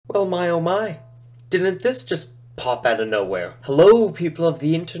Well, my oh my, didn't this just pop out of nowhere? Hello, people of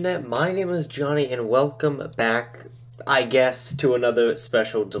the internet, my name is Johnny, and welcome back, I guess, to another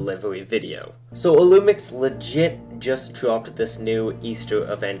special delivery video. So, Illumix legit just dropped this new Easter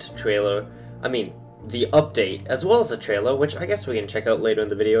event trailer. I mean, the update, as well as a trailer, which I guess we can check out later in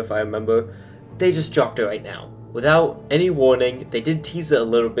the video if I remember. They just dropped it right now. Without any warning. They did tease it a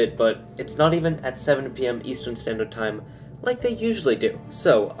little bit, but it's not even at 7 PM Eastern Standard Time like they usually do.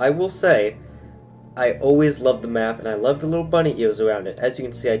 So, I will say, I always love the map, and I love the little bunny ears around it. As you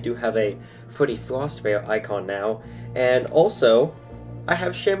can see, I do have a Freddy Frostbear icon now, and also, I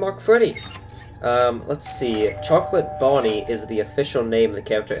have Shamrock Freddy. Let's see, Chocolate Bonnie is the official name of the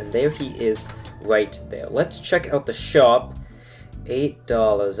character, and there he is right there. Let's check out the shop.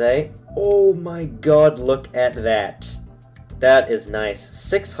 $8, eh? Oh my god, look at that. That is nice.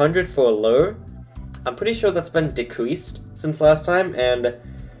 600 for a lure? I'm pretty sure that's been decreased since last time, and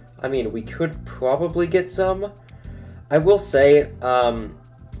I mean, we could probably get some. I will say,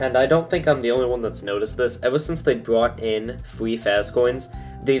 and I don't think I'm the only one that's noticed this, ever since they brought in free Faz coins,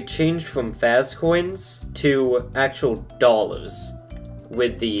 they've changed from Faz coins to actual dollars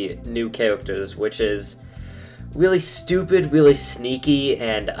with the new characters, which is really stupid, really sneaky,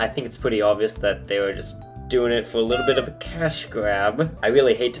 and I think it's pretty obvious that they were just doing it for a little bit of a cash grab. I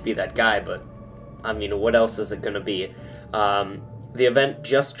really hate to be that guy, but I mean, what else is it gonna be? The event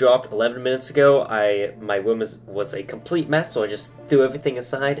just dropped 11 minutes ago. My room was a complete mess, so I just threw everything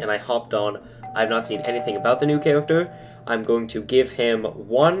aside and I hopped on. I've not seen anything about the new character. I'm going to give him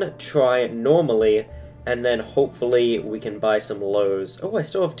one try normally, and then hopefully we can buy some lows. Oh, I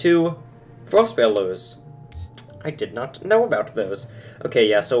still have 2 Frostbear lows. I did not know about those. Okay,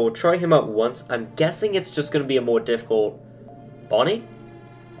 yeah, so we'll try him out once. I'm guessing it's just going to be a more difficult Bonnie?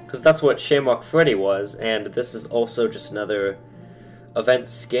 Because that's what Shamrock Freddy was, and this is also just another event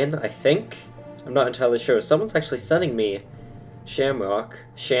skin, I think? I'm not entirely sure. Someone's actually sending me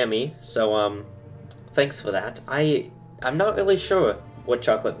Shammy, so, thanks for that. I'm not really sure what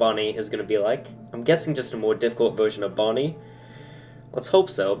Chocolate Bonnie is going to be like. I'm guessing just a more difficult version of Bonnie. Let's hope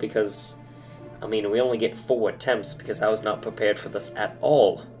so, because I mean, we only get 4 attempts because I was not prepared for this at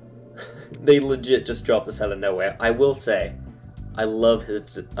all. They legit just dropped this out of nowhere. I will say, I love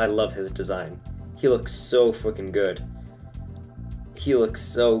his design. He looks so freaking good. He looks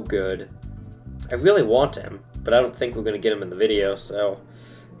so good. I really want him, but I don't think we're gonna get him in the video, so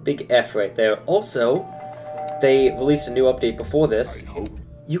big F right there. Also, they released a new update before this.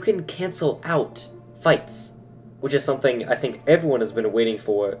 You can cancel out fights, which is something I think everyone has been waiting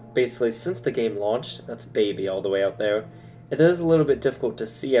for, basically since the game launched. That's Baby all the way out there. It is a little bit difficult to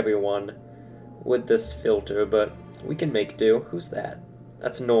see everyone with this filter, but we can make do. Who's that?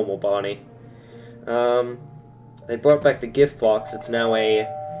 That's normal Bonnie. They brought back the gift box. It's now a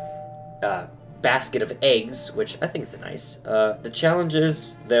basket of eggs, which I think is nice. The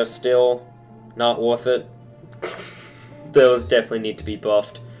challenges, they're still not worth it. Those definitely need to be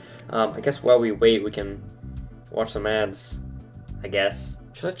buffed. I guess while we wait, we can watch some ads, I guess.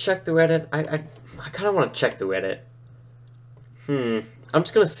 Should I check the Reddit? I kind of want to check the Reddit. I'm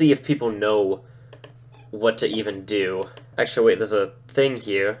just going to see if people know what to even do. Actually, wait, there's a thing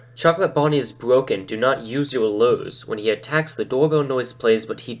here. Chocolate Bonnie is broken. Do not use your lows. When he attacks, the doorbell noise plays,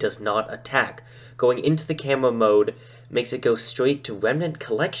 but he does not attack. Going into the camera mode makes it go straight to Remnant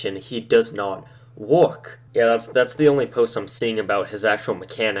Collection. He does not work. Yeah, that's the only post I'm seeing about his actual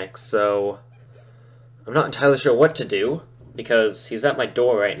mechanics, so I'm not entirely sure what to do, because he's at my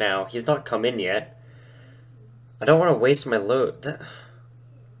door right now. He's not come in yet. I don't want to waste my load.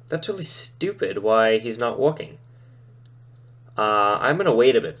 That's really stupid why he's not working. I'm going to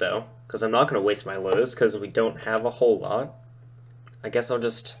wait a bit, though, because I'm not going to waste my loads, because we don't have a whole lot. I guess I'll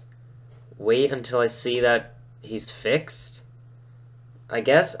just wait until I see that he's fixed. I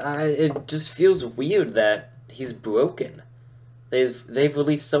guess it just feels weird that he's broken. They've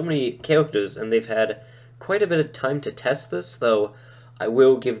released so many characters, and they've had quite a bit of time to test this, though I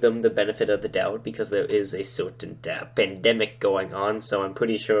will give them the benefit of the doubt because there is a certain pandemic going on, so I'm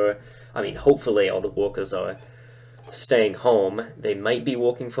pretty sure, I mean, hopefully all the workers are staying home. They might be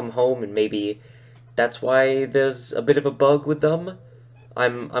working from home, and maybe that's why there's a bit of a bug with them.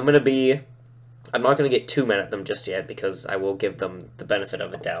 I'm not gonna get too mad at them just yet because I will give them the benefit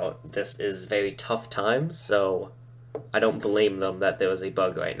of a doubt. This is very tough times, so I don't blame them that there was a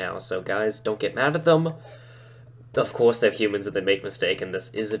bug right now, so guys, don't get mad at them. Of course, they're humans and they make mistakes, and this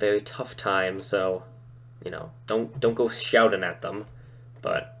is a very tough time, so, you know, don't go shouting at them.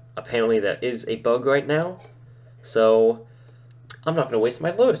 But apparently there is a bug right now, so I'm not going to waste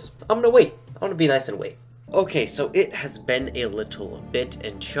my lures. I'm going to wait. I'm going to be nice and wait. Okay, so it has been a little bit,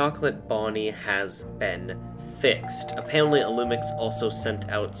 and Chocolate Bonnie has been fixed. Apparently, Illumix also sent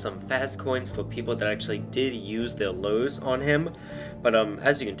out some fast coins for people that actually did use their lures on him, but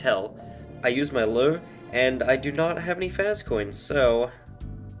as you can tell, I used my lure, and I do not have any fast coins, so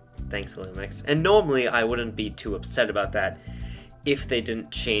thanks, Illumix. And normally, I wouldn't be too upset about that if they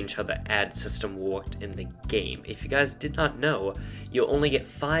didn't change how the ad system worked in the game. If you guys did not know, you'll only get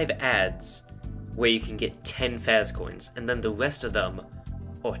 5 ads where you can get 10 fast coins, and then the rest of them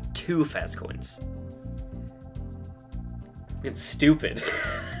are 2 fast coins. It's stupid.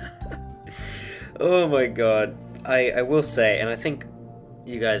 Oh my god. I will say, and I think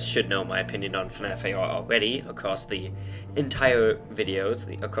you guys should know my opinion on FNaF AR already, across the entire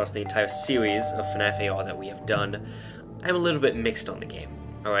videos, across the entire series of FNaF AR that we have done, I'm a little bit mixed on the game,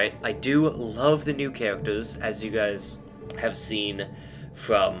 alright? I do love the new characters, as you guys have seen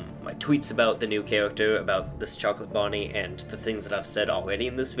from my tweets about the new character, about this Chocolate Bonnie, and the things that I've said already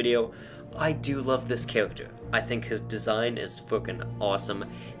in this video. I do love this character. I think his design is freaking awesome,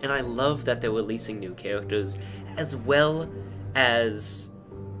 and I love that they're releasing new characters, as well as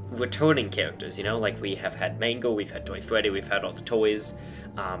returning characters, you know? Like, we have had Mango, we've had Toy Freddy, we've had all the toys,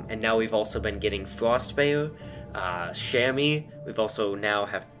 and now we've also been getting Frostbear, Shammy, we've also now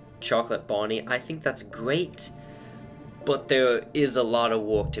have Chocolate Bonnie. I think that's great, but there is a lot of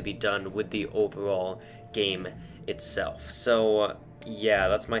work to be done with the overall game itself. So yeah,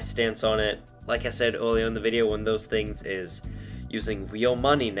 that's my stance on it. Like I said earlier in the video, one of those things is using real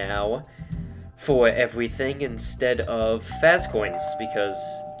money now for everything instead of fast coins,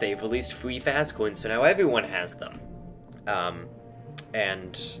 because they've released free fast coins, so now everyone has them.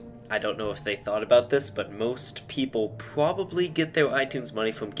 And I don't know if they thought about this, but most people probably get their iTunes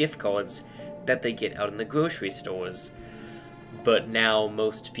money from gift cards that they get out in the grocery stores. But now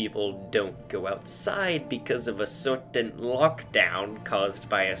most people don't go outside because of a certain lockdown caused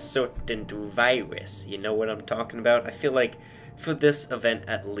by a certain virus. You know what I'm talking about? I feel like for this event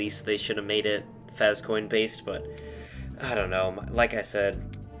at least they should have made it Fazcoin based, but I don't know. Like I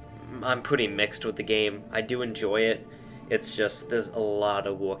said, I'm pretty mixed with the game. I do enjoy it. It's just there's a lot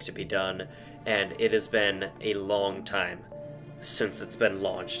of work to be done, and it has been a long time since it's been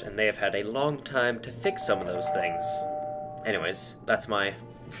launched, and they have had a long time to fix some of those things. Anyways, that's my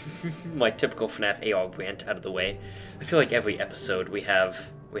my typical FNaF AR rant out of the way. I feel like every episode we have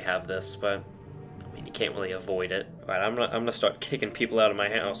this, but I mean, you can't really avoid it. Alright, I'm gonna start kicking people out of my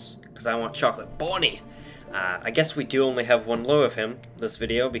house because I want Chocolate Bonnie. I guess we do only have one lure of him this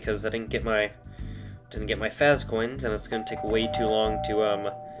video because I didn't get my Faz coins, and it's gonna take way too long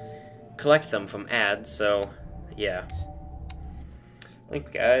to collect them from ads. So yeah.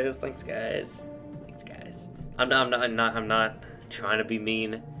 Thanks guys. Thanks guys. Thanks guys. I'm not trying to be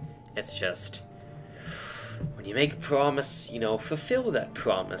mean. It's just when you make a promise, you know, fulfill that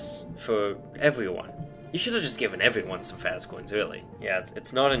promise for everyone. You should have just given everyone some fast coins, really. Yeah,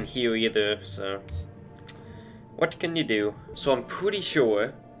 it's not in here either, so what can you do? So I'm pretty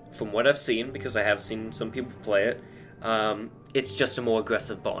sure, from what I've seen, because I have seen some people play it, it's just a more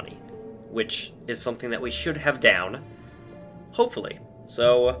aggressive Bonnie, which is something that we should have down, hopefully.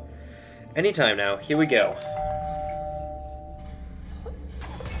 So anytime now, here we go.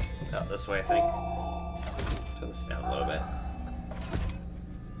 Oh, this way, I think. Turn this down a little bit.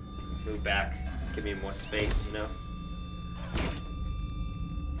 Move back. Give me more space, you know?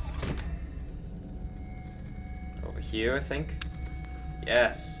 Over here, I think.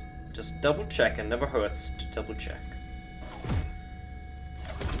 Yes. Just double check. It never hurts to double check.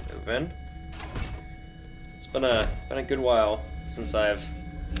 Move in. It's been a good while since I've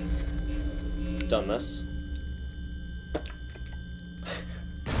done this.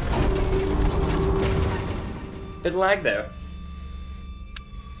 Bit lag there.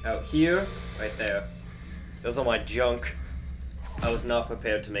 Out here, right there. Those are my junk. I was not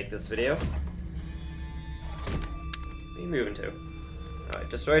prepared to make this video. Where are you moving to? Alright,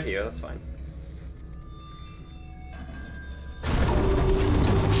 just right here, that's fine.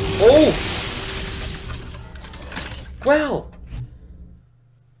 Oh! Wow!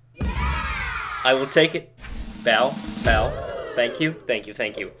 I will take it. Bow, bow. Thank you, thank you,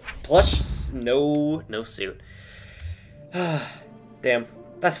 thank you. Plush, no suit. Damn,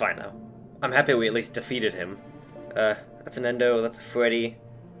 that's fine though. I'm happy we at least defeated him. That's an Endo, that's a Freddy.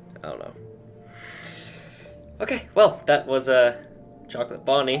 I don't know. Okay, well, that was Chocolate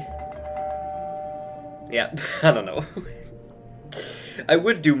Bonnie. Yeah, I don't know. I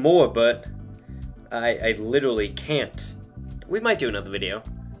would do more, but I literally can't. We might do another video.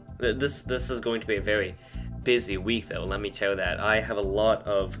 This is going to be a very busy week, though, let me tell you that. I have a lot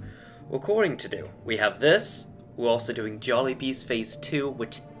of recording to do. We have this. We're also doing JonnyBlox Phase 2,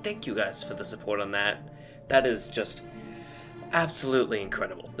 which thank you guys for the support on that. That is just absolutely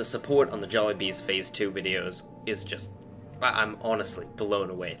incredible. The support on the JonnyBlox Phase 2 videos is just, I'm honestly blown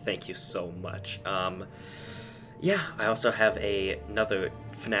away. Thank you so much. Yeah, I also have another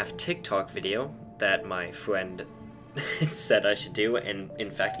FNaF TikTok video that my friend said I should do, and in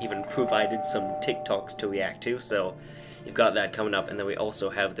fact even provided some TikToks to react to, so you've got that coming up. And then we also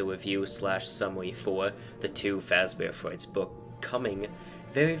have the review / summary for the 2 Fazbear Frights book coming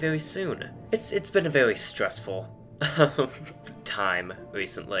very, very soon. It's been a very stressful time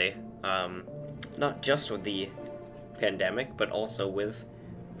recently, not just with the pandemic, but also with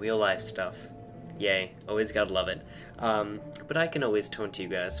real life stuff. Yay, always gotta love it. But I can always turn to you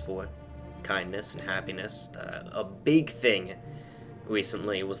guys for kindness and happiness. A big thing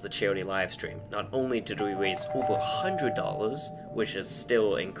recently was the charity live stream. Not only did we raise over $100, which is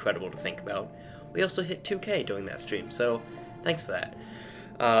still incredible to think about, we also hit 2K during that stream, so thanks for that.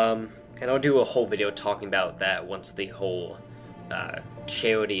 And I'll do a whole video talking about that once the whole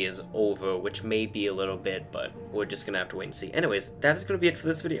charity is over, which may be a little bit, but we're just gonna have to wait and see. Anyways, that is gonna be it for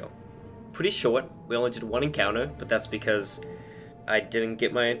this video. Pretty short. We only did 1 encounter, but that's because I didn't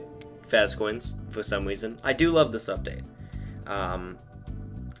get my Faz coins for some reason. I do love this update.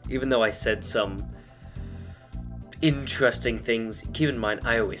 Even though I said some interesting things, keep in mind,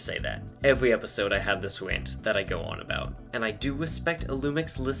 I always say that. Every episode I have this rant that I go on about. And I do respect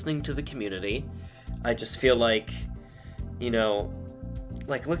Illumix listening to the community. I just feel like, you know,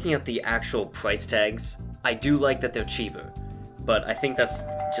 like looking at the actual price tags, I do like that they're cheaper. But I think that's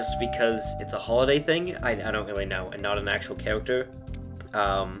just because it's a holiday thing. I don't really know, and not an actual character.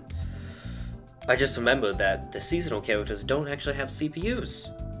 I just remember that the seasonal characters don't actually have CPUs.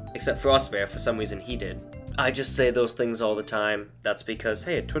 Except Frostbear, for some reason he did. I just say those things all the time. That's because,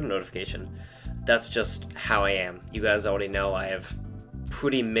 hey, a Twitter notification. That's just how I am. You guys already know I have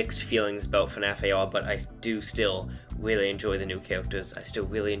pretty mixed feelings about FNaF AR, but I do still really enjoy the new characters. I still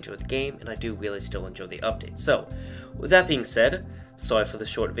really enjoy the game, and I do really still enjoy the update. So, with that being said, sorry for the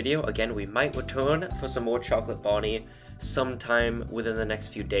short video. Again, we might return for some more Chocolate Bonnie sometime within the next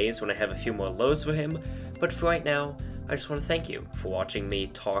few days when I have a few more lows for him. But for right now, I just want to thank you for watching me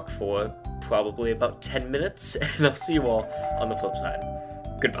talk for probably about 10 minutes, and I'll see you all on the flip side.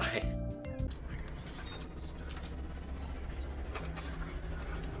 Goodbye.